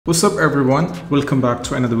What's up everyone, welcome back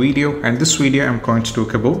to another video, and this video I'm going to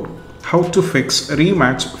talk about how to fix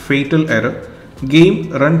rematch fatal error. Game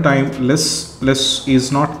runtime less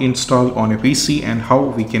is not installed on a PC and how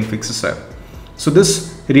we can fix this error. So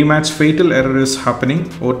this rematch fatal error is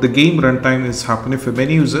happening, or the game runtime is happening for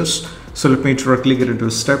many users. So let me directly get into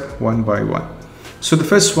step one by one. So the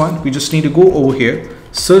first one, we just need to go over here,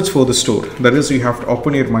 search for the store. That is, you have to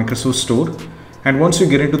open your Microsoft Store, and once you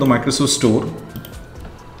get into the Microsoft Store,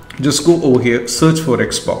 just go over here, search for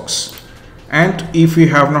Xbox, and if you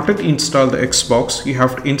have not yet installed the Xbox, you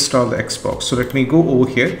have to install the Xbox. So let me go over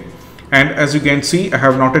here, and as you can see, I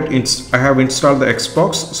have installed the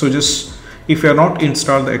Xbox. So just if you are not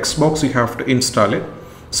installed the Xbox, you have to install it.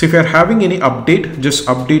 So if you are having any update, just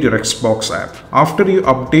update your Xbox app. After you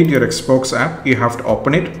update your Xbox app, you have to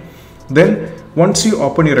open it. Then once you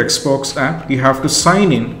open your Xbox app, you have to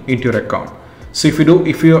sign in into your account. So if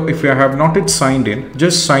you have not yet signed in,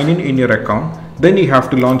 just sign in your account. Then you have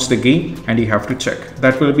to launch the game and you have to check.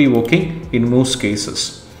 That will be working in most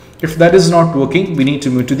cases. If that is not working, we need to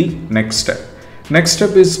move to the next step. Next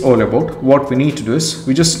step is all about what we need to do is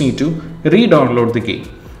we just need to re-download the game.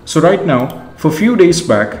 So right now, for a few days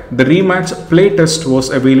back, the rematch playtest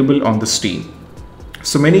was available on the Steam.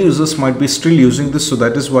 So many users might be still using this, so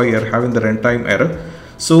that is why you are having the runtime error.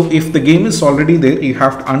 So if the game is already there, you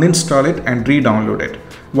have to uninstall it and re-download it.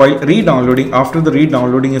 While re-downloading, after the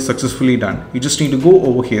re-downloading is successfully done, you just need to go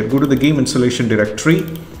over here, go to the game installation directory,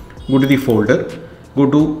 go to the folder, go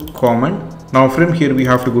to common. Now from here we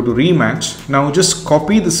have to go to rematch. Now just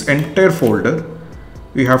copy this entire folder.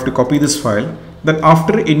 We have to copy this file. Then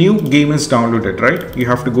after a new game is downloaded, right, you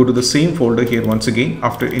have to go to the same folder here once again.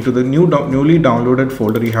 After into the newly downloaded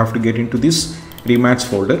folder, you have to get into this rematch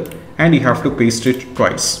folder, and you have to paste it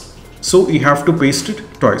twice. So you have to paste it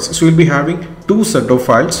twice. So you'll be having two set of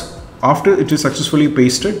files. After it is successfully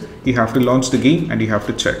pasted, you have to launch the game and you have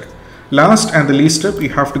to check. Last and the least step, you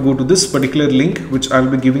have to go to this particular link, which I'll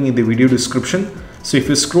be giving in the video description. So if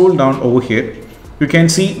you scroll down over here, you can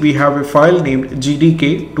see we have a file named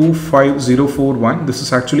GDK25041. This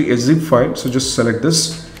is actually a zip file. So just select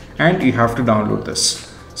this and you have to download this.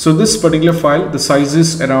 So this particular file, the size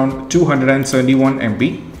is around 271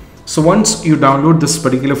 MB. So once you download this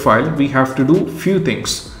particular file, we have to do few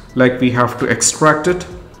things, like we have to extract it,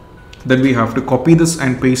 then we have to copy this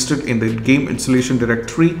and paste it in the game installation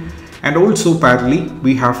directory, and also parallelly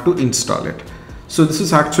we have to install it. So this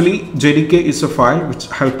is actually JDK is a file which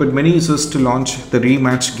helped many users to launch the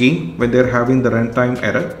rematch game when they're having the runtime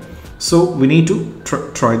error. So we need to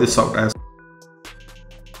try this out as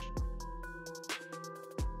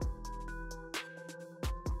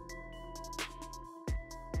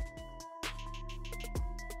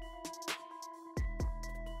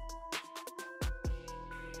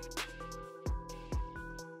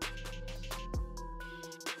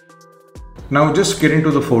Now just get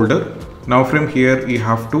into the folder. Now from here you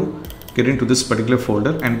have to get into this particular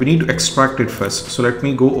folder, and we need to extract it first. So let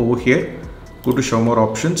me go over here, go to show more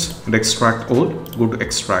options and extract all, go to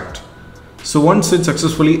extract. So once it's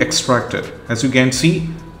successfully extracted, as you can see,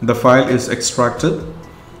 the file is extracted.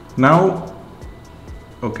 Now,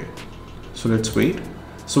 okay, so let's wait.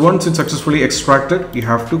 So once it's successfully extracted, you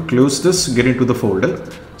have to close this, get into the folder.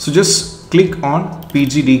 So just click on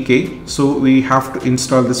PGDK. So we have to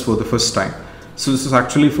install this for the first time. So this is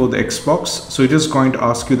actually for the Xbox. So it is going to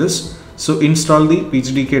ask you this. So install the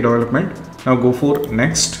PGDK development. Now go for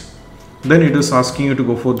next. Then it is asking you to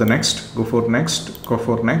go for the next, go for next, go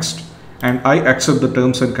for next. And I accept the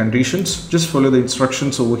terms and conditions. Just follow the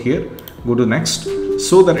instructions over here. Go to next,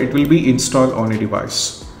 so that it will be installed on a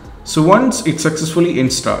device. So once it's successfully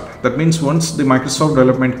installed, that means once the Microsoft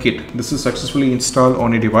Development Kit, this is successfully installed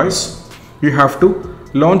on a device, you have to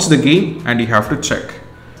launch the game and you have to check.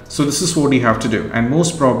 So this is what you have to do, and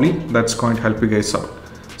most probably that's going to help you guys out.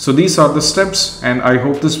 So these are the steps, and I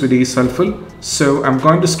hope this video is helpful. So I'm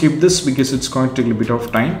going to skip this because it's going to take a bit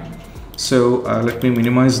of time. So let me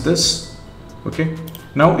minimize this. Okay.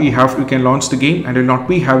 Now you can launch the game and you'll not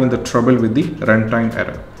be having the trouble with the runtime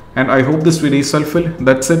error. And I hope this video is helpful.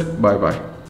 That's it. Bye bye.